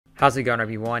How's it going,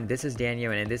 everyone? This is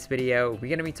Daniel, and in this video we're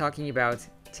going to be talking about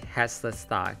Tesla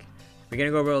stock. We're going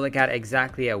to go over a look at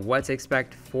exactly what to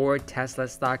expect for Tesla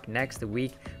stock next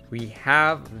week. We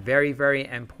have very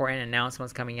important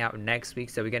announcements coming out next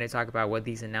week, so we're going to talk about what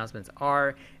these announcements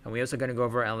are, and we're also going to go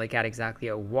over and look at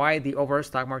exactly why the overall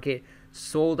stock market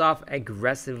sold off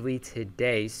aggressively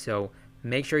today. So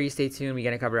make sure you stay tuned. We're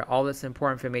going to cover all this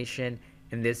important information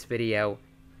in this video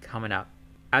coming up.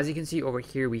 As you can see over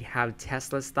here, we have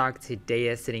Tesla stock today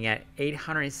is sitting at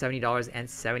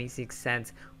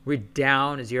 $870.76. We're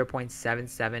down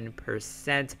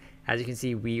 0.77%. As you can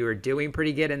see, we were doing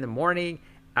pretty good in the morning.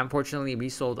 Unfortunately, we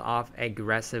sold off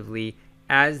aggressively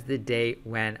as the day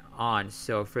went on.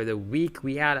 So for the week,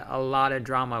 we had a lot of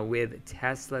drama with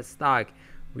Tesla stock.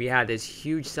 We had this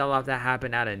huge sell-off that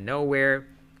happened out of nowhere,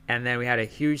 and then we had a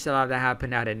huge sell-off that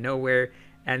happened out of nowhere,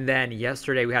 and then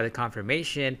yesterday we had the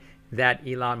confirmation that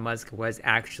Elon Musk was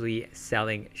actually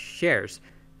selling shares.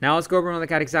 Now let's go over and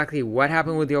look at exactly what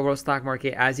happened with the overall stock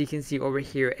market. As you can see over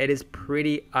here, it is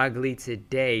pretty ugly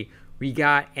today. We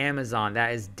got Amazon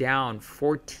that is down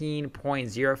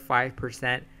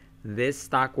 14.05%. This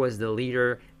stock was the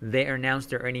leader. They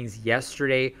announced their earnings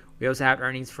yesterday. We also have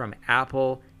earnings from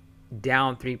Apple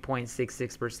down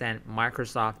 3.66%,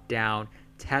 Microsoft down.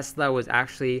 Tesla was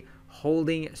actually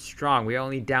holding strong. We're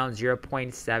only down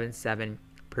 0.77%.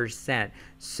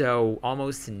 So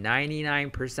almost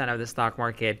 99% of the stock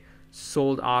market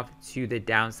sold off to the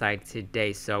downside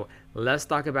today. So let's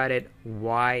talk about it,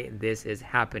 why this is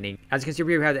happening. As you can see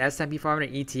here, we have the S&P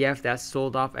 500 ETF that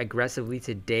sold off aggressively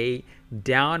today,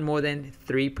 down more than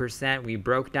 3%. We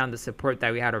broke down the support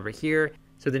that we had over here.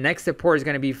 So the next support is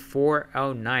going to be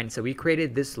 409. So we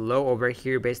created this low over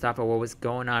here based off of what was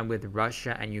going on with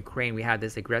Russia and Ukraine. We had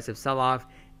this aggressive sell-off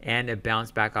and a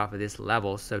bounce back off of this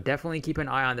level. So definitely keep an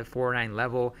eye on the 409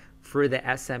 level for the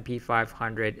S&P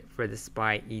 500 for the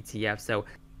SPY ETF. So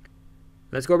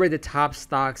let's go over the top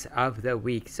stocks of the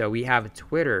week. So we have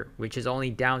Twitter, which is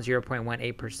only down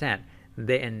 0.18%.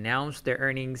 They announced their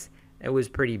earnings. It was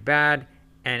pretty bad.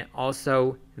 And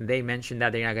also they mentioned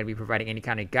that they're not going to be providing any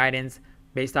kind of guidance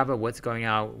based off of what's going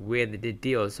on with the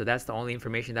deals. So that's the only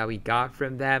information that we got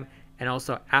from them. And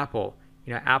also Apple.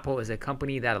 You know, Apple is a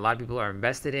company that a lot of people are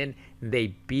invested in.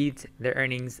 They beat their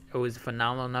earnings. It was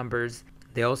phenomenal numbers.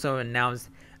 They also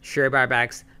announced share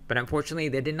buybacks, but unfortunately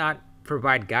they did not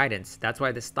provide guidance. That's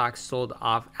why the stock sold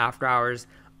off after hours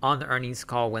on the earnings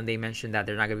call when they mentioned that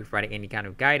they're not going to be providing any kind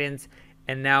of guidance.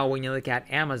 And now when you look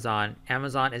at Amazon,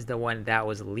 Amazon is the one that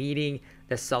was leading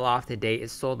the sell-off today. It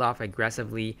sold off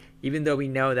aggressively, even though we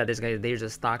know that there's a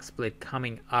stock split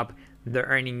coming up. The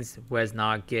earnings was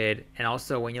not good. And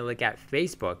also when you look at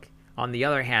Facebook, on the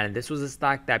other hand, this was a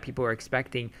stock that people were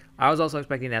expecting. I was also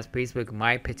expecting that Facebook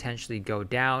might potentially go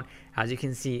down. As you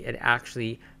can see, it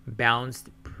actually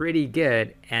bounced pretty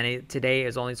good, and today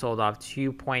is only sold off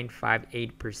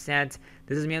 2.58%.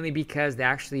 This is mainly because they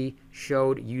actually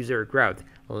showed user growth.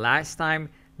 Last time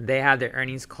they had their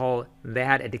earnings call, they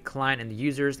had a decline in the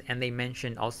users, and they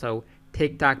mentioned also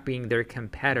TikTok being their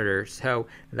competitor. So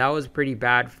that was pretty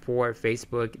bad for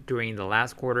Facebook during the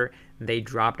last quarter. They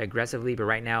dropped aggressively, but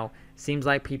right now seems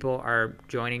like people are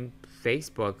joining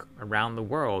Facebook around the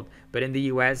world. But in the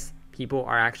US, people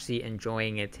are actually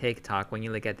enjoying a TikTok when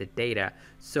you look at the data.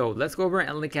 So let's go over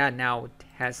and look at now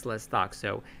Tesla stock.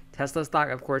 So Tesla stock,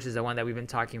 of course, is the one that we've been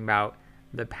talking about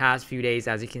the past few days.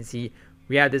 As you can see,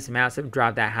 we had this massive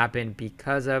drop that happened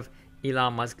because of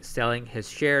Elon Musk selling his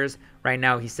shares. Right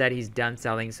now, he said he's done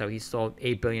selling, so he sold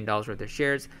 $8 billion worth of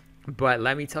shares. But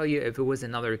let me tell you, if it was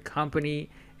another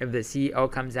company, if the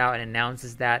CEO comes out and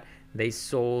announces that they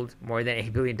sold more than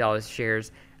 $8 billion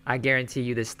shares, I guarantee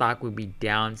you the stock would be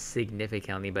down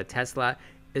significantly. But Tesla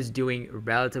is doing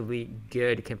relatively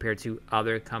good compared to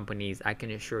other companies. I can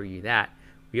assure you that.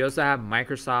 We also have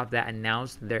Microsoft that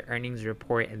announced their earnings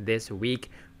report this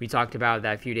week. We talked about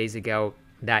that a few days ago,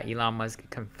 that Elon Musk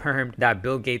confirmed that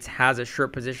Bill Gates has a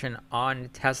short position on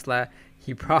Tesla.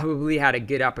 He probably had a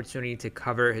good opportunity to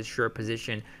cover his short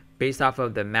position based off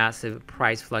of the massive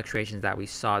price fluctuations that we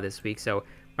saw this week. So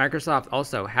Microsoft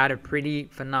also had a pretty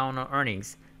phenomenal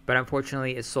earnings, but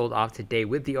unfortunately it sold off today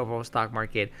with the overall stock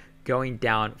market going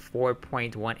down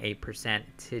 4.18%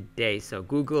 today. So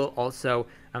Google also,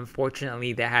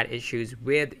 unfortunately, they had issues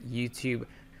with YouTube.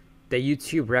 The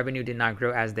YouTube revenue did not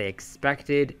grow as they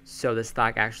expected, so the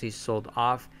stock actually sold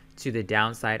off to the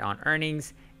downside on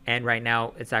earnings, and right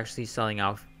now it's actually selling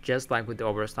off just like with the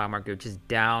overall stock market, which is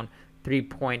down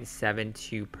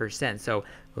 3.72%. So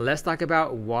let's talk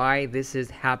about why this is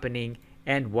happening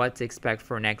and what to expect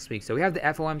for next week. So we have the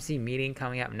FOMC meeting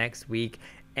coming up next week,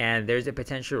 and there's a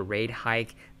potential rate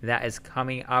hike that is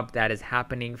coming up, that is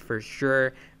happening for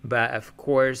sure. But of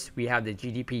course, we have the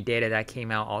GDP data that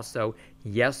came out also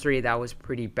yesterday. That was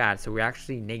pretty bad. So we're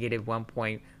actually negative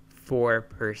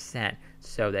 1.4%.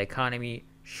 So the economy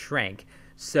shrank.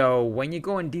 So when you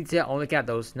go in detail and look at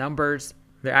those numbers,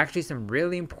 there are actually some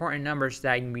really important numbers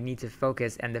that we need to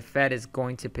focus, and the Fed is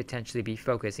going to potentially be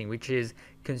focusing, which is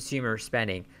consumer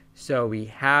spending. So we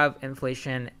have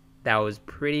inflation that was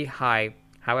pretty high.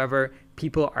 However,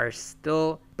 people are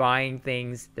still buying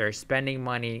things, they're spending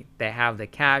money, they have the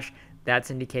cash. That's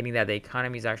indicating that the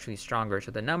economy is actually stronger.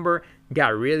 So the number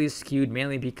got really skewed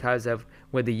mainly because of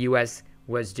what the US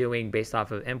was doing based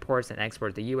off of imports and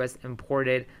exports. The US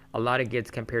imported a lot of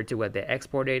goods compared to what they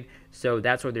exported. So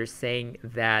that's what they're saying,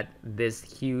 that this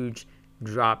huge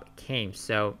drop came.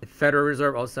 So the Federal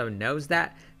Reserve also knows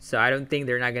that. So I don't think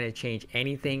they're not going to change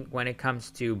anything when it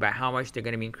comes to by how much they're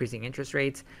going to be increasing interest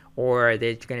rates, or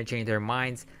they're going to change their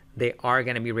minds. They are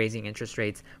going to be raising interest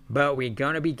rates, but we're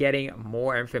going to be getting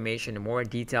more information and more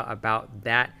detail about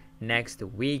that next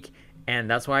week. And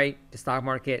that's why the stock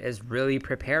market is really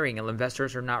preparing, and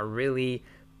investors are not really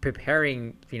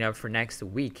preparing, for next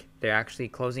week. They're actually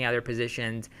closing out their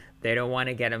positions. They don't want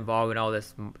to get involved in all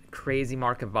this crazy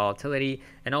market volatility.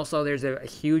 And also there's a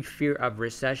huge fear of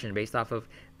recession based off of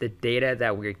the data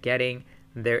that we're getting.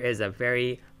 There is a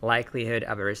very likelihood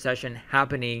of a recession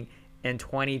happening in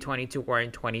 2022 or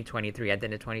in 2023, at the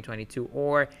end of 2022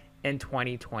 or in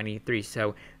 2023.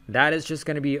 So that is just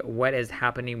going to be what is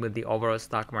happening with the overall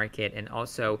stock market, and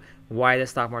also why the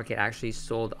stock market actually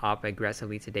sold off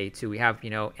aggressively today too. We have,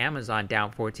 Amazon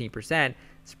down 14%.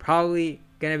 It's probably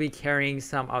going to be carrying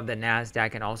some of the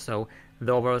NASDAQ and also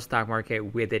the overall stock market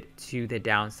with it to the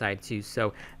downside too.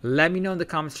 So let me know in the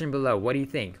comment section below, what do you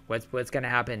think? What's going to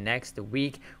happen next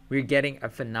week? We're getting a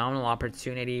phenomenal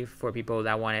opportunity for people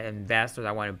that want to invest or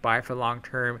that want to buy for long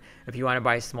term. If you want to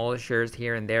buy smaller shares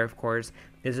here and there, of course,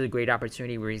 this is a great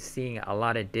opportunity. We're seeing a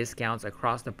lot of discounts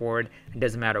across the board. It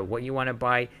doesn't matter what you want to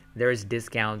buy, there's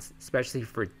discounts, especially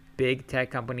for big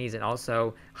tech companies and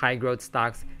also high growth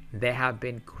stocks. They have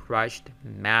been crushed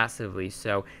massively.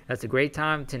 So that's a great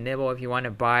time to nibble if you want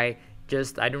to buy.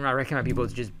 I do not recommend people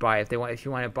to just buy. If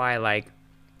you want to buy like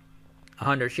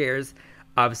 100 shares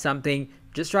of something,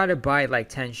 just try to buy like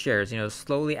 10 shares.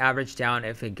 Slowly average down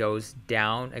if it goes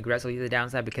down aggressively to the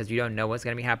downside, because you don't know what's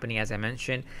going to be happening. As I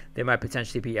mentioned, there might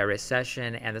potentially be a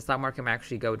recession and the stock market might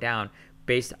actually go down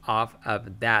based off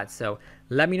of that. So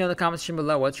let me know in the comments section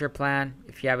below, what's your plan?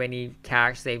 If you have any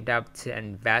cash saved up to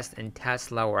invest in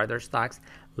Tesla or other stocks,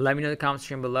 let me know in the comments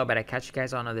section below. But I catch you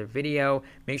guys on another video.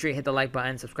 Make sure you hit the like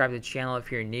button, subscribe to the channel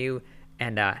if you're new,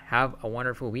 and have a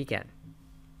wonderful weekend.